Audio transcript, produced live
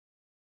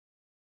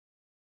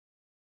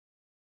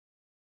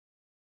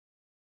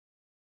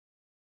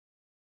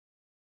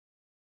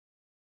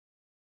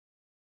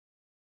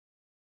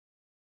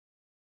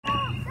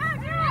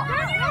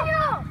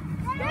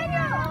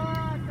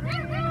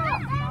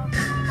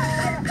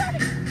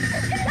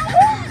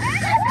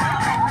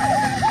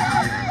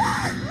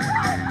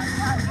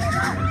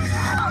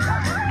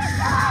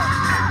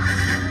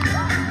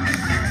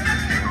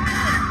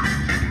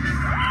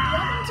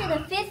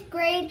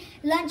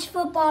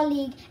Fall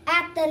League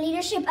at the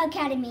Leadership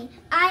Academy.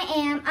 I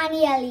am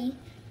Anieli.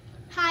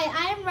 Hi,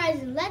 I am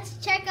Ryzen. Let's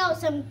check out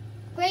some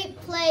great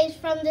plays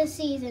from this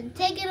season.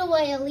 Take it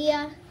away,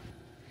 Aaliyah.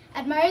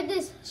 Admired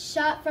this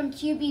shot from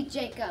QB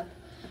Jacob,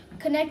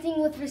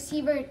 connecting with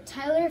receiver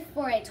Tyler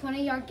for a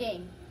 20-yard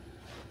gain.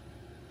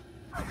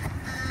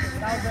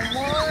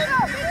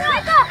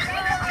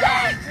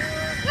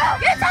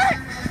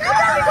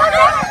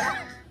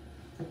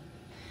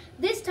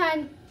 This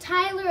time,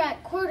 Tyler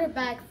at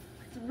quarterback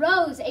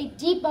throws a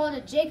deep ball to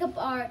Jacob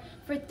R.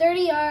 for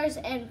 30 yards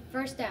and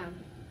first down.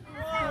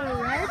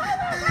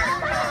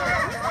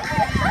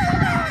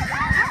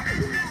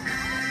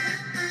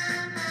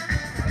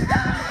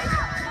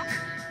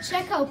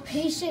 Check how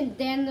patient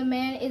Dan the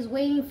Man is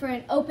waiting for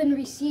an open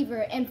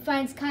receiver and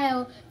finds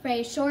Kyle for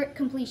a short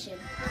completion.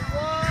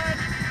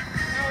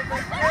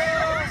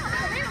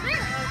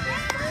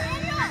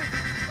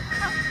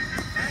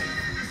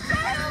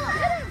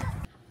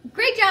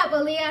 Great job,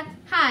 Aaliyah.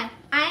 Hi,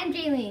 I am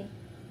Jaylene.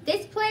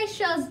 This play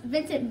shows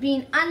Vincent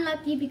being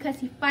unlucky because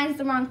he finds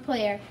the wrong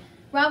player.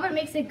 Robert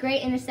makes a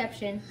great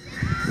interception.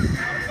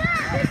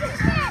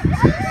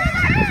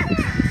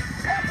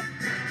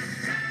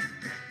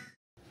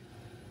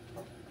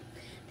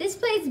 This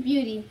play's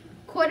beauty.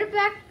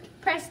 Quarterback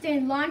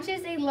Preston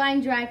launches a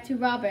line drive to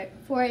Robert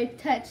for a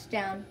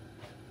touchdown.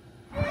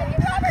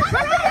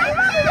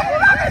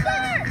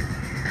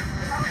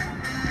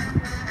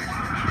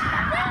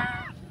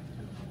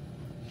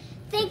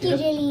 Thank you,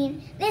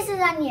 Jaylene. This is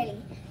Anieli.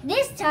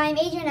 This time,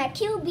 Adrian at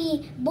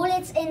QB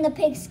bullets in the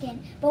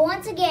pigskin. But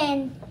once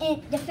again,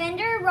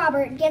 defender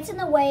Robert gets in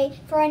the way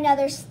for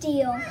another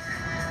steal.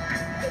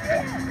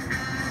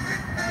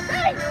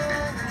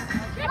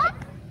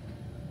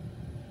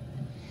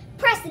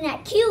 Preston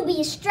at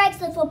QB strikes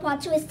the football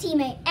to his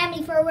teammate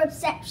Emily for a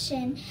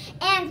reception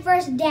and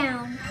first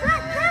down.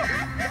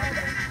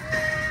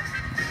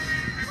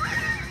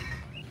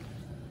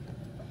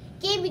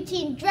 Game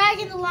between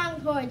Dragon the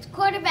Longhorns.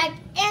 Quarterback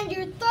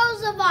Andrew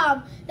throws the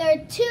bomb. There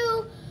are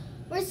two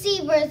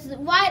receivers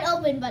wide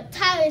open, but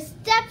Tyler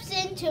steps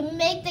in to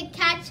make the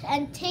catch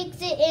and takes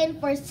it in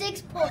for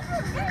 6 points.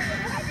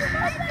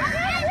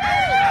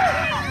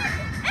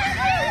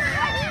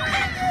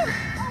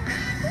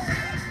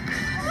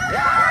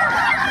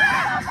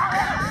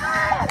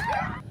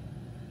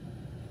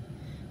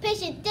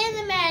 Patient Dan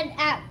the Man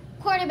at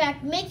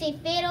quarterback makes a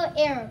fatal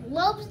error,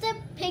 lobes the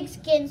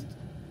pigskin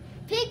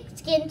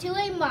to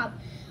a mob,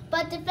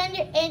 but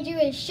defender Andrew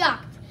is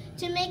shocked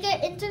to make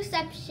an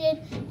interception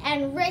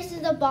and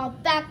races the ball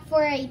back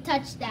for a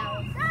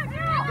touchdown.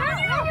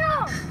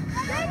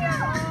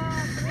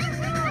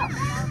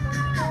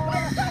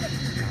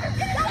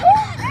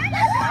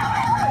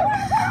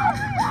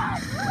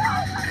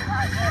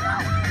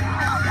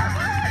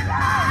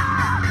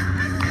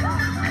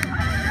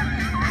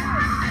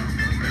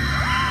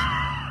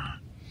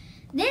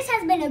 This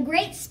has been a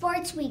great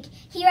sports week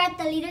here at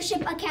the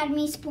Leadership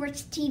Academy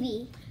Sports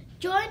TV.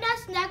 Join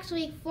us next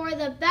week for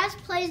the best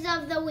plays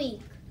of the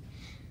week.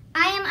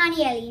 I am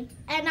Anieli.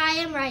 And I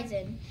am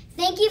Ryzen.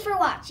 Thank you for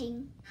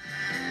watching.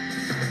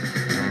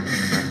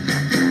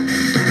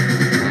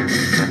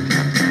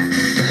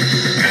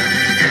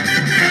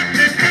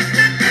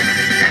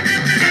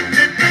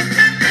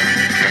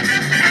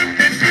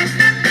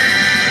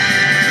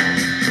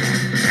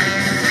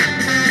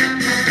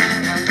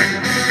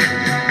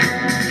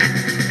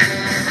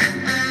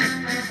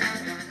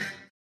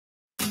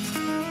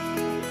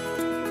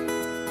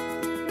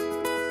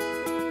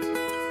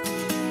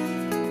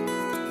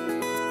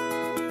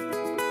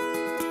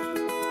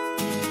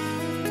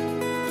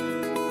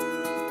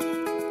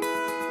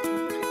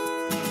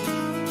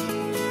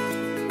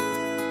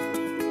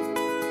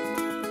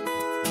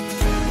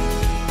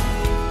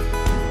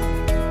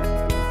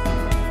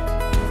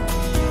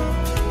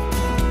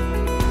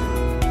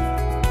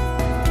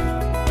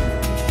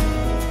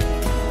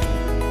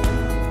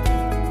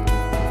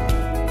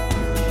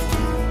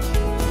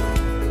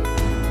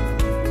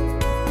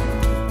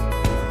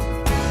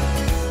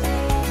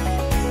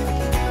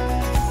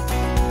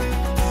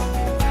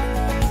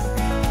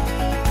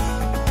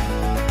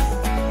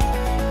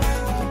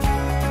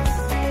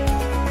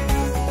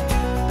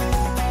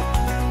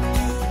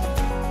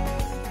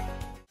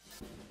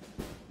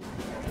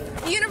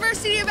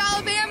 University of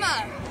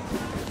Alabama,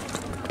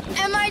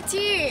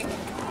 MIT,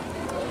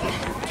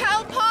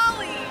 Cal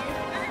Poly.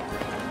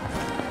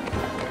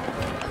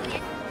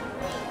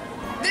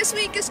 This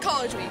week is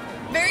College Week.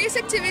 Various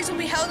activities will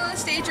be held on the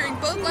stage during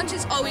both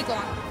lunches all week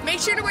long. Make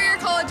sure to wear your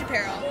college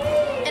apparel.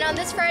 And on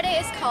this Friday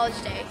is College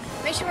Day.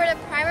 Make sure to wear the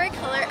primary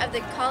color of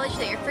the college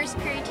that your first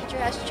period teacher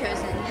has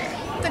chosen.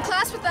 The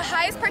class with the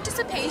highest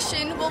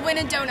participation will win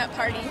a donut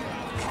party.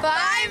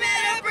 Bye,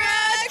 Meadowbrook!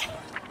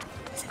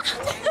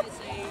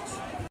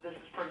 This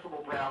is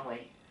Principal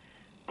Brownlee.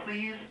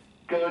 Please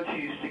go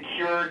to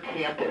Secure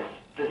Campus.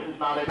 This is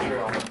not a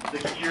drill.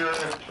 Secure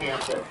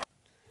Campus.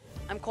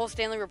 I'm Cole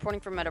Stanley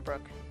reporting from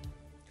Meadowbrook.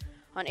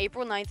 On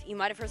April 9th, you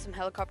might have heard some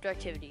helicopter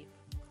activity.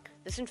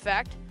 This, in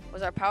fact,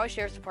 was our Poway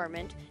Sheriff's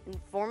Department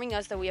informing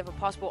us that we have a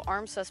possible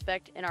armed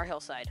suspect in our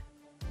hillside.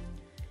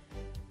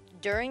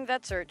 During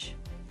that search,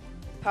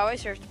 Poway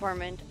Sheriff's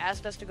Department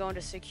asked us to go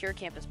into secure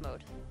campus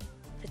mode.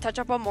 To touch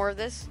up on more of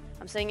this,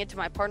 I'm saying it to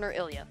my partner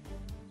Ilya.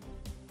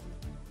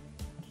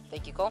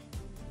 Thank you, Cole.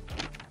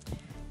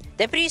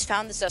 Deputies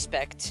found the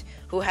suspect,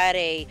 who had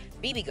a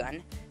BB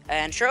gun,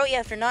 and shortly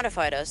after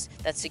notified us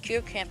that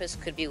secure campus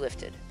could be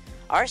lifted.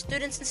 Our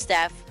students and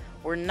staff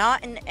were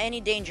not in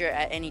any danger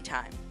at any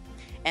time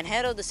and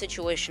handled the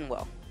situation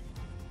well.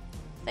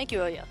 Thank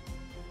you, Ilya.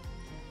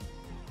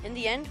 In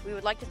the end, we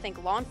would like to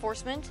thank law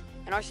enforcement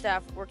and our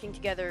staff working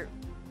together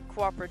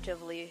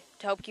cooperatively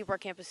to help keep our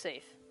campus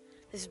safe.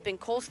 This has been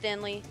Cole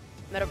Stanley,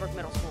 Meadowbrook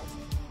Middle School.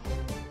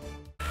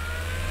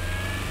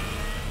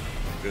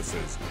 This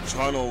is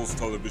Channels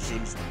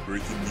Television's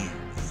breaking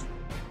news.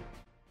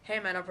 Hey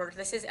Meadowbrook,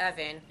 this is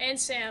Evan. And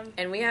Sam.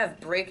 And we have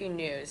breaking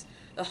news.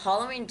 The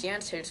Halloween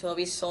dance tickets will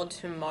be sold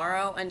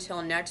tomorrow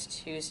until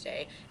next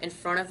Tuesday in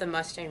front of the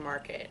Mustang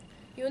Market.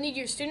 You'll need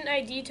your student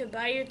ID to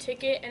buy your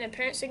ticket and a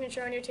parent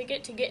signature on your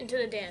ticket to get into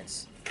the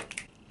dance.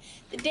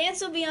 The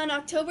dance will be on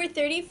October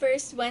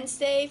 31st,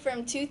 Wednesday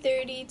from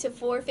 2:30 to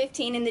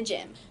 4:15 in the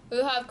gym. We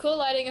will have cool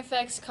lighting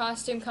effects,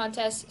 costume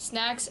contests,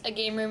 snacks, a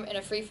game room, and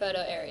a free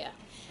photo area.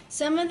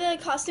 Some of the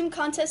costume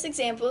contest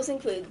examples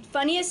include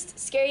funniest,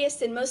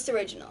 scariest, and most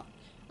original.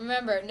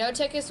 Remember, no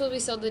tickets will be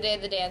sold the day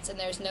of the dance, and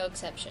there's no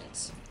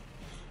exceptions.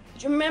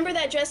 Remember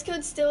that dress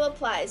code still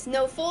applies.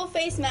 No full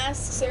face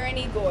masks or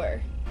any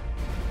gore.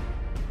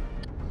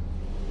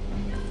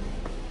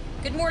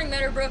 Good morning,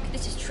 Meadowbrook.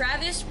 This is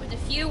Travis with a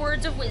few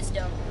words of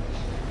wisdom.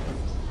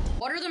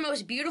 What are the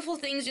most beautiful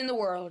things in the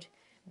world?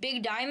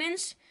 Big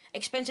diamonds?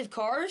 Expensive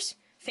cars?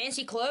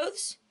 Fancy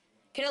clothes?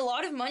 Can a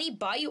lot of money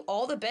buy you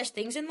all the best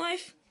things in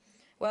life?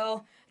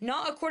 Well,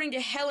 not according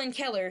to Helen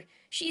Keller.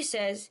 She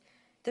says,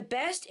 the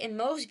best and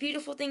most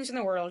beautiful things in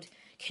the world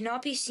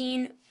cannot be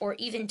seen or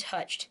even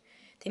touched.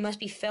 They must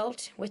be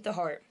felt with the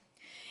heart.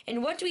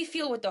 And what do we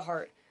feel with the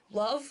heart?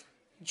 Love,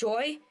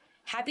 joy,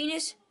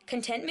 happiness,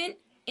 contentment,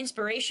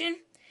 inspiration?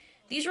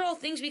 These are all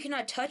things we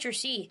cannot touch or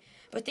see,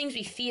 but things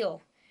we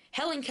feel.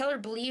 Helen Keller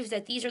believes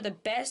that these are the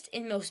best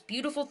and most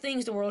beautiful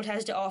things the world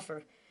has to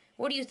offer.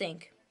 What do you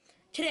think?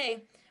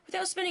 Today,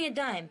 without spending a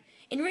dime,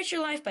 enrich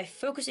your life by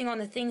focusing on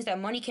the things that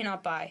money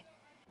cannot buy.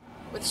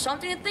 With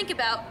something to think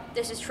about,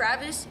 this is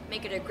Travis.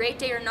 Make it a great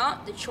day or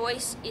not, the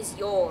choice is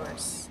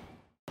yours.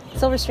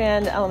 Silver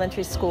Strand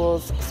Elementary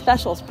School's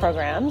specials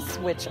programs,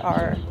 which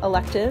are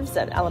electives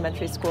at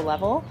elementary school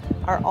level,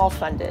 are all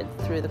funded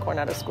through the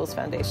Coronado Schools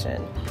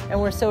Foundation.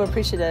 And we're so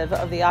appreciative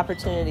of the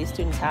opportunity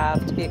students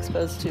have to be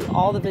exposed to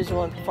all the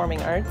visual and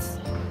performing arts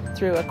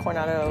through a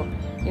Coronado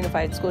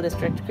Unified School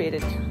District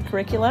created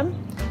curriculum.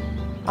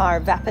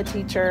 Our VAPA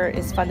teacher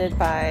is funded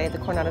by the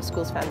Coronado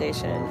Schools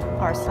Foundation.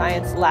 Our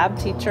science lab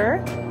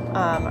teacher,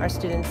 our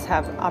students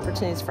have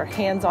opportunities for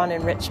hands-on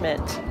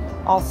enrichment,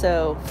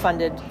 also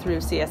funded through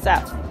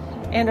CSF.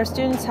 And our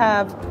students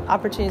have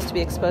opportunities to be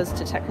exposed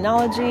to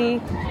technology,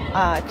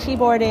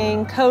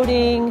 keyboarding,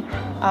 coding,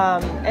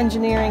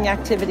 engineering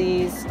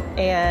activities,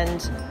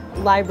 and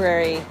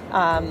library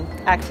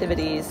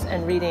activities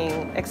and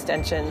reading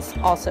extensions,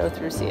 also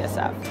through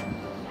CSF.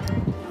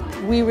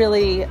 We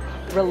really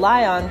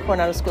rely on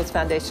Coronado Schools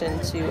Foundation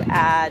to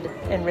add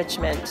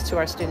enrichment to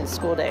our students'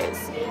 school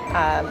days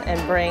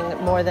and bring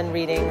more than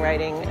reading,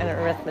 writing, and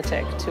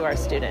arithmetic to our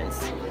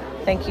students.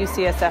 Thank you,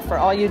 CSF, for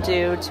all you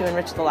do to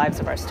enrich the lives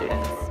of our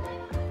students.